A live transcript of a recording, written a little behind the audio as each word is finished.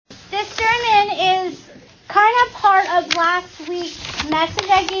sermon is kind of part of last week's message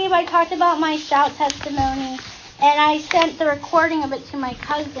I gave. I talked about my shout testimony, and I sent the recording of it to my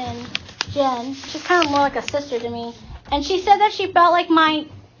cousin, Jen. She's kind of more like a sister to me. And she said that she felt like my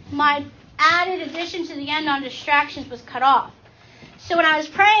added addition to the end on distractions was cut off. So when I was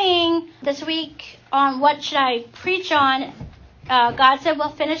praying this week on what should I preach on, God said,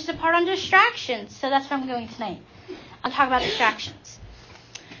 well, finish the part on distractions. So that's where I'm going tonight. I'll talk about distractions.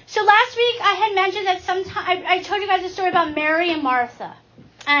 So last week I had mentioned that I told you guys a story about Mary and Martha.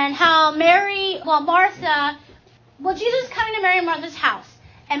 And how Jesus was coming to Mary and Martha's house.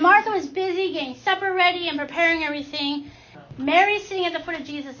 And Martha was busy getting supper ready and preparing everything. Mary's sitting at the foot of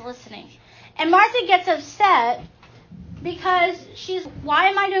Jesus listening. And Martha gets upset because why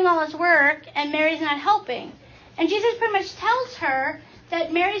am I doing all this work and Mary's not helping? And Jesus pretty much tells her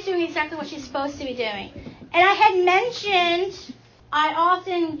that Mary's doing exactly what she's supposed to be doing. And I had mentioned I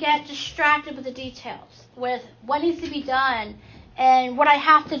often get distracted with the details, with what needs to be done and what I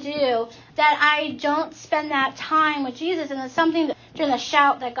have to do, that I don't spend that time with Jesus. And it's something that during the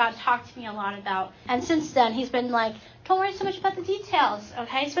shout that God talked to me a lot about. And since then, he's been like, don't worry so much about the details,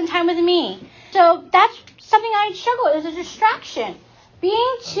 okay? Spend time with me. So that's something I struggle with, is a distraction.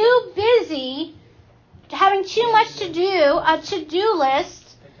 Being too busy, having too much to do, a to-do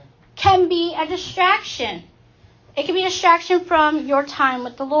list, can be a distraction. It can be a distraction from your time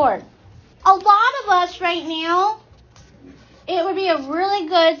with the Lord. A lot of us right now, it would be a really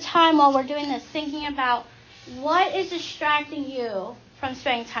good time while we're doing this, thinking about what is distracting you from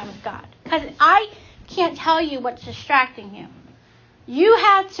spending time with God. Because I can't tell you what's distracting you. You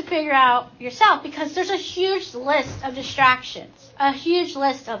have to figure out yourself, because there's a huge list of distractions, a huge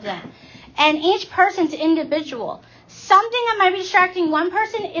list of them. And each person's individual. Something that might be distracting one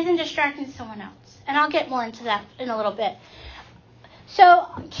person isn't distracting someone else. And I'll get more into that in a little bit. So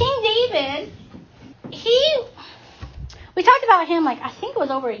King David, we talked about him I think it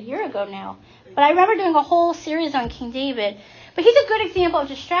was over a year ago now. But I remember doing a whole series on King David. But he's a good example of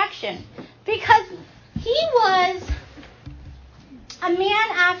distraction, because he was a man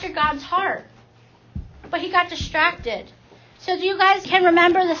after God's heart. But he got distracted. So if you guys can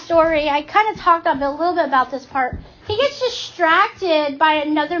remember the story, I kind of talked a little bit about this part. He gets distracted by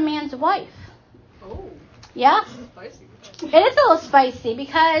another man's wife. Oh. Yeah? Spicy. It is a little spicy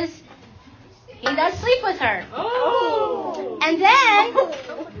because he does sleep with her. Oh.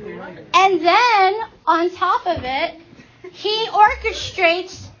 And then on top of it, he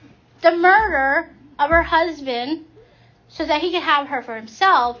orchestrates the murder of her husband so that he could have her for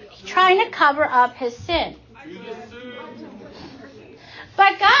himself, trying to cover up his sin.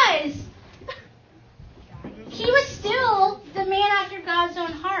 But guys, he was still the man after God's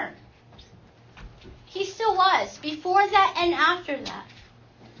own heart. He still was, before that and after that.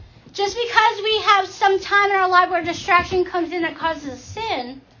 Just because we have some time in our life where distraction comes in that causes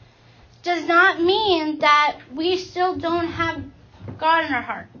sin, does not mean that we still don't have God in our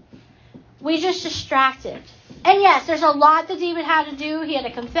heart. We just distracted. And yes, there's a lot that David had to do. He had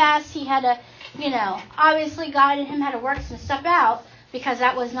to confess. He had to, obviously God and him had to work some stuff out, because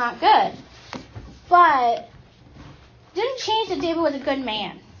that was not good. But it didn't change that David was a good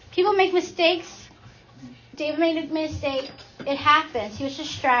man. People make mistakes. David made a mistake. It happens. He was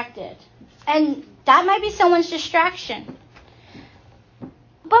distracted. And that might be someone's distraction.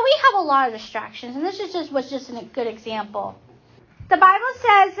 But we have a lot of distractions, and this was just a good example. The Bible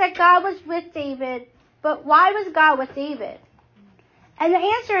says that God was with David, but why was God with David? And the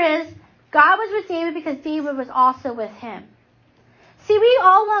answer is, God was with David because David was also with him. See, we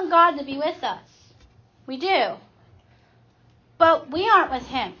all want God to be with us. We do. But we aren't with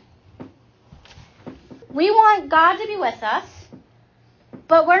him. We want God to be with us,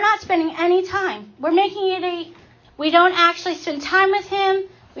 but we're not spending any time. We're making it we don't actually spend time with him.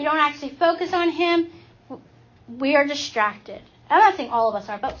 We don't actually focus on him. We are distracted. I'm not saying all of us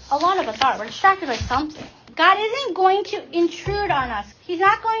are, but a lot of us are. We're distracted by something. God isn't going to intrude on us. He's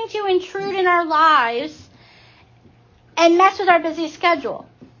not going to intrude in our lives and mess with our busy schedule.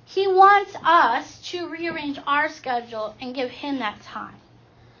 He wants us to rearrange our schedule and give him that time.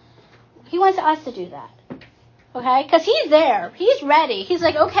 He wants us to do that. Okay? Because he's there. He's ready. He's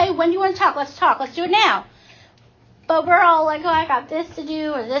like, okay, when do you want to talk? Let's talk. Let's do it now. But we're all like, oh, I got this to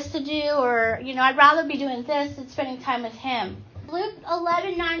do or this to do, or, I'd rather be doing this than spending time with him. Luke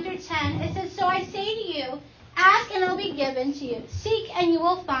 11:9-10, it says, so I say to you, ask and it will be given to you. Seek and you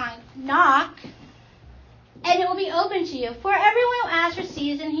will find. Knock and it will be open to you. For everyone who asks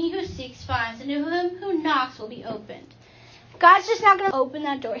receives, and he who seeks finds, and to him who knocks will be opened. God's just not going to open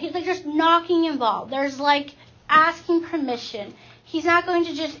that door. He's there's knocking involved. There's asking permission. He's not going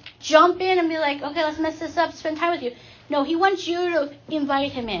to just jump in and be like, okay, let's mess this up, spend time with you. No, he wants you to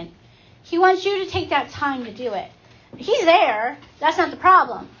invite him in. He wants you to take that time to do it. He's there. That's not the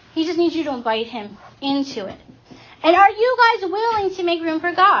problem. He just needs you to invite him into it. And are you guys willing to make room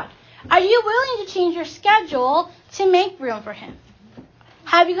for God? Are you willing to change your schedule to make room for him?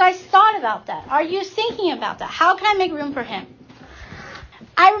 Have you guys thought about that? Are you thinking about that? How can I make room for him?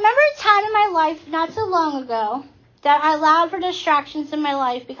 I remember a time in my life not so long ago that I allowed for distractions in my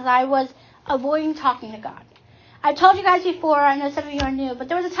life because I was avoiding talking to God. I told you guys before, I know some of you are new, but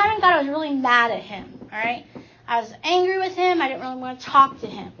there was a time in God I was really mad at him, all right? I was angry with him. I didn't really want to talk to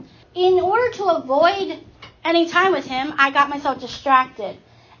him. In order to avoid any time with him, I got myself distracted.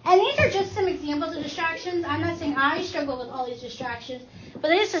 And these are just some examples of distractions. I'm not saying I struggle with all these distractions, but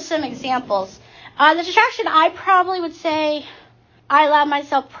these are some examples. The distraction I probably would say I allowed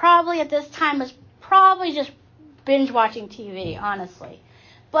myself probably at this time was probably just binge watching TV, honestly.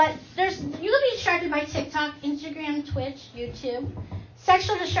 But you can be distracted by TikTok, Instagram, Twitch, YouTube.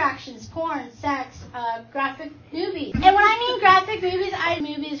 Sexual distractions, porn, sex, graphic movies. And when I mean graphic movies, I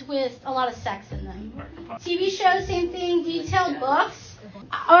mean movies with a lot of sex in them. TV shows, same thing, detailed books.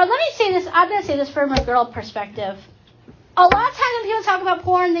 Or let me say this, I'm going to say this from a girl perspective. A lot of times when people talk about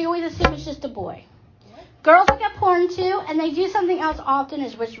porn, they always assume it's just a boy. Girls look at porn too, and they do something else often,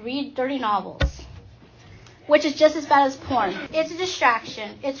 which read dirty novels, which is just as bad as porn. It's a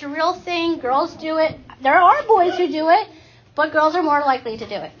distraction. It's a real thing. Girls do it. There are boys who do it, but girls are more likely to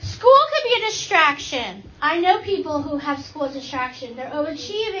do it. School could be a distraction. I know people who have school as a distraction. They're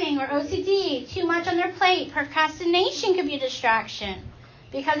overachieving or OCD, too much on their plate. Procrastination could be a distraction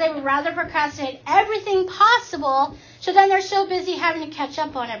because they would rather procrastinate everything possible, so then they're so busy having to catch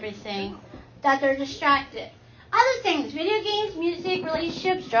up on everything that they're distracted. Other things, video games, music,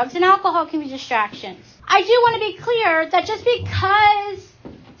 relationships, drugs, and alcohol can be distractions. I do want to be clear that just because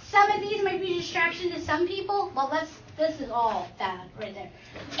some of these might be distractions to some people, well, this is all bad right there.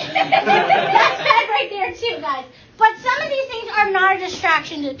 That's bad right there too, guys. But some of these things are not a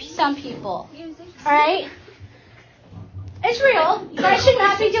distraction to some people. All right? It's real. You guys should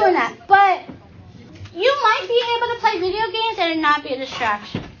not be doing that. But you might be able to play video games and it not be a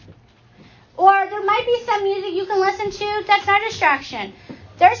distraction. Or there might be some music you can listen to that's not a distraction.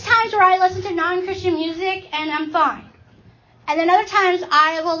 There's times where I listen to non-Christian music and I'm fine. And then other times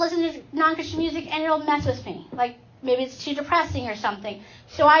I will listen to non-Christian music and it'll mess with me. Like maybe it's too depressing or something.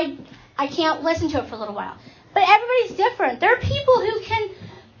 So I can't listen to it for a little while. But everybody's different. There are people who can,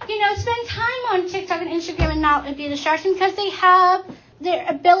 spend time on TikTok and Instagram and not be a distraction because they have their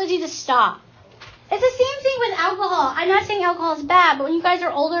ability to stop. It's the same thing with alcohol. I'm not saying alcohol is bad, but when you guys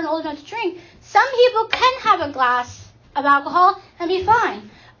are older and old enough to drink, some people can have a glass of alcohol and be fine.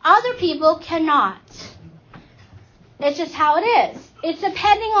 Other people cannot. It's just how it is. It's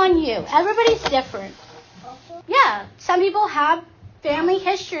depending on you. Everybody's different. Yeah, some people have family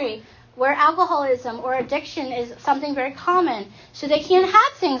history where alcoholism or addiction is something very common, so they can't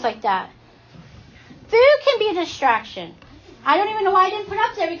have things like that. Food can be a distraction. I don't even know why I didn't put it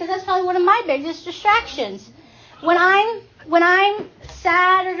up there because that's probably one of my biggest distractions. When I'm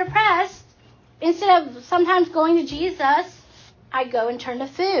sad or depressed, instead of sometimes going to Jesus, I go and turn to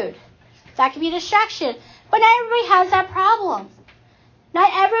food. That can be a distraction. But not everybody has that problem. Not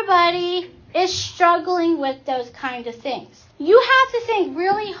everybody is struggling with those kinds of things. You have to think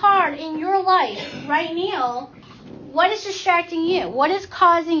really hard in your life right now, what is distracting you? What is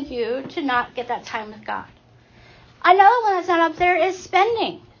causing you to not get that time with God? Another one that's not up there is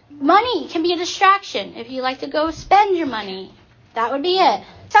spending. Money can be a distraction. If you like to go spend your money, that would be it.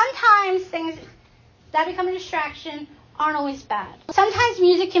 Sometimes things that become a distraction aren't always bad. Sometimes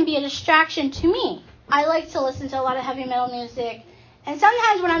music can be a distraction to me. I like to listen to a lot of heavy metal music. And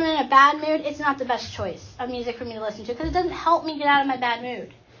sometimes when I'm in a bad mood, it's not the best choice of music for me to listen to because it doesn't help me get out of my bad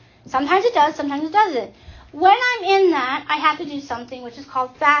mood. Sometimes it does, sometimes it doesn't. When I'm in that, I have to do something which is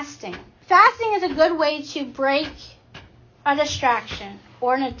called fasting. Fasting is a good way to break a distraction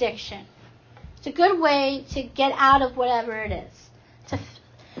or an addiction. It's a good way to get out of whatever it is.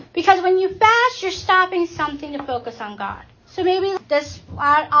 Because when you fast, you're stopping something to focus on God. So maybe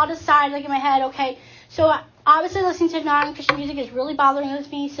I'll decide like in my head, okay, so obviously listening to non-Christian music is really bothering with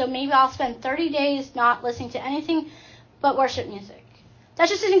me, so maybe I'll spend 30 days not listening to anything but worship music.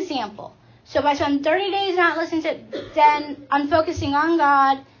 That's just an example. So if I spend 30 days not listening to it, then I'm focusing on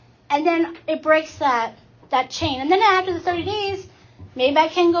God, and then it breaks that chain. And then after the 30 days, maybe I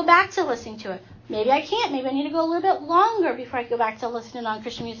can go back to listening to it. Maybe I can't. Maybe I need to go a little bit longer before I go back to listen to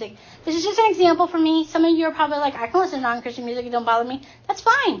non-Christian music. This is just an example for me. Some of you are probably like, I can listen to non-Christian music. It don't bother me. That's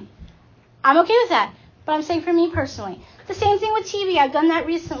fine. I'm okay with that. But I'm saying for me personally. The same thing with TV. I've done that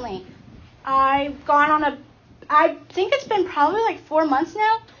recently. I've gone on I think it's been probably like 4 months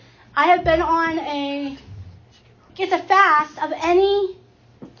now. I have been on it's a fast of any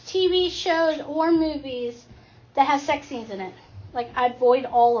TV shows or movies that has sex scenes in it. Like, I avoid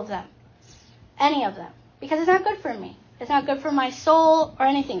all of them. Any of them. Because it's not good for me. It's not good for my soul or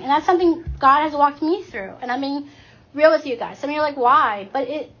anything. And that's something God has walked me through. And I'm being real with you guys. Some of you are like, why? But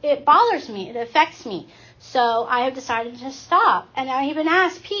it bothers me. It affects me. So I have decided to stop. And I even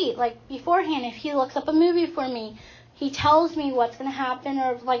asked Pete, like, beforehand, if he looks up a movie for me, he tells me what's going to happen,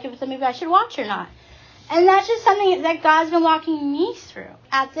 or like if it's a movie I should watch or not. And that's just something that God's been walking me through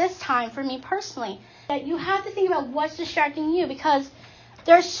at this time for me personally. That you have to think about what's distracting you, because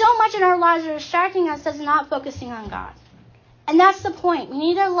there's so much in our lives that are distracting us that's not focusing on God. And that's the point. We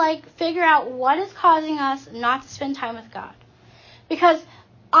need to figure out what is causing us not to spend time with God. Because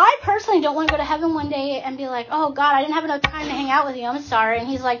I personally don't want to go to heaven one day and be like, oh, God, I didn't have enough time to hang out with you. I'm sorry. And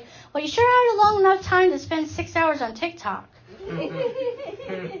he's like, well, you sure had a long enough time to spend 6 hours on TikTok.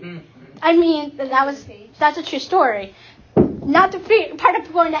 I mean, that's a true story. Not the part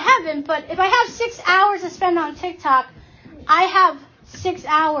of going to heaven, but if I have 6 hours to spend on TikTok, I have 6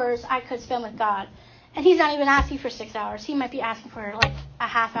 hours I could spend with God. And he's not even asking for 6 hours. He might be asking for like a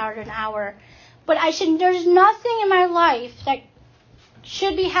half hour to an hour. But there's nothing in my life that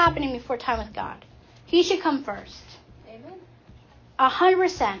should be happening before time with God. He should come first. Amen.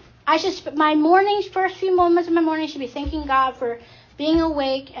 100%. First few moments of my morning should be thanking God for being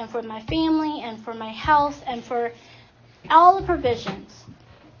awake, and for my family, and for my health, and for all the provisions.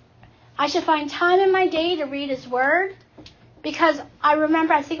 I should find time in my day to read His Word, because I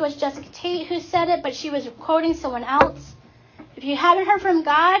remember, I think it was Jessica Tate who said it, but she was quoting someone else. If you haven't heard from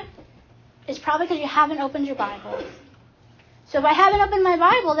God, it's probably because you haven't opened your Bible. So if I haven't opened my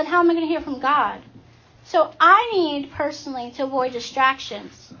Bible, then how am I going to hear from God? So I need, personally, to avoid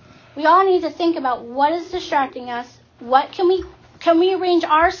distractions. We all need to think about what is distracting us. What can we arrange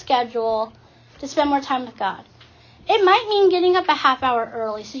our schedule to spend more time with God? It might mean getting up a half hour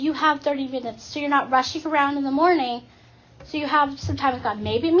early so you have 30 minutes, so you're not rushing around in the morning, so you have some time with God.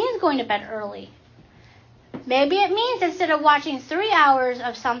 Maybe it means going to bed early. Maybe it means instead of watching 3 hours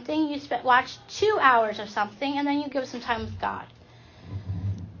of something, you watch 2 hours of something, and then you give some time with God.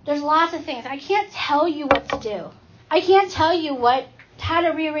 There's lots of things. I can't tell you what to do. I can't tell you how to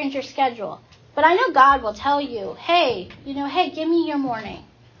rearrange your schedule. But I know God will tell you, hey, give me your morning.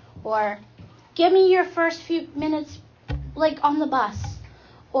 Or give me your first few minutes, on the bus.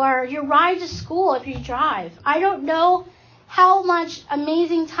 Or your ride to school if you drive. I don't know how much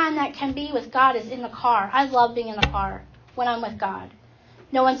amazing time that can be with God is in the car. I love being in the car when I'm with God.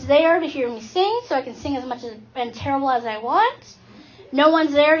 No one's there to hear me sing, so I can sing as much and terrible as I want. No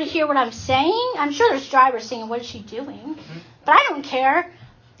one's there to hear what I'm saying. I'm sure there's drivers singing, what is she doing? But I don't care.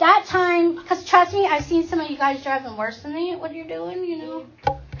 That time, because trust me, I've seen some of you guys driving worse than what you're doing,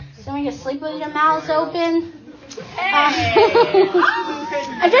 Some of you sleep with your mouths open. I'm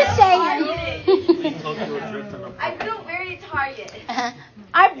just saying. I feel very targeted.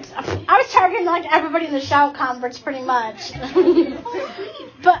 I was targeting everybody in the shout conference pretty much.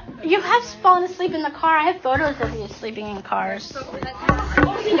 But you have fallen asleep in the car. I have photos of you sleeping in cars.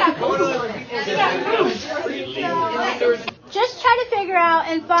 Just try to figure out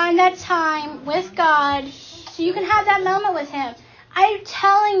and find that time with God so you can have that moment with Him. I'm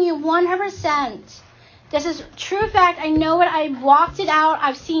telling you 100%. This is true fact. I know it. I walked it out.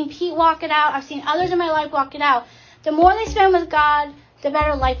 I've seen Pete walk it out. I've seen others in my life walk it out. The more they spend with God, the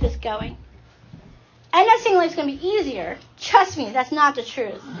better life is going. I'm not saying life's going to be easier. Trust me, that's not the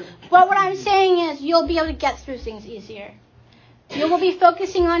truth. But what I'm saying is you'll be able to get through things easier. You will be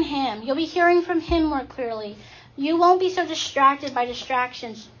focusing on Him. You'll be hearing from Him more clearly. You won't be so distracted by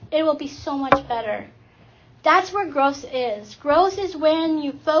distractions. It will be so much better. That's where growth is. Growth is when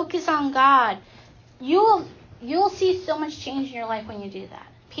you focus on God. You'll see so much change in your life when you do that.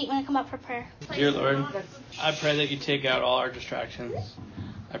 Pete, want to come up for prayer? Dear Lord, I pray that you take out all our distractions.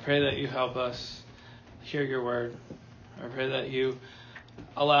 I pray that you help us hear your word. I pray that you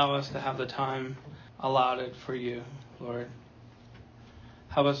allow us to have the time allotted for you, Lord.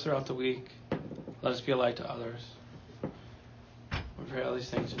 Help us throughout the week. Let us be a light to others. We pray all these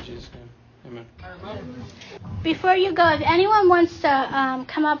things in Jesus' name. Amen. Before you go, if anyone wants to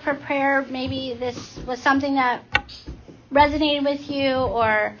come up for prayer, maybe this was something that resonated with you,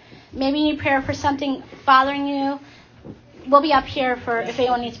 or maybe you need prayer for something bothering you, we'll be up here for if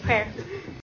anyone needs prayer.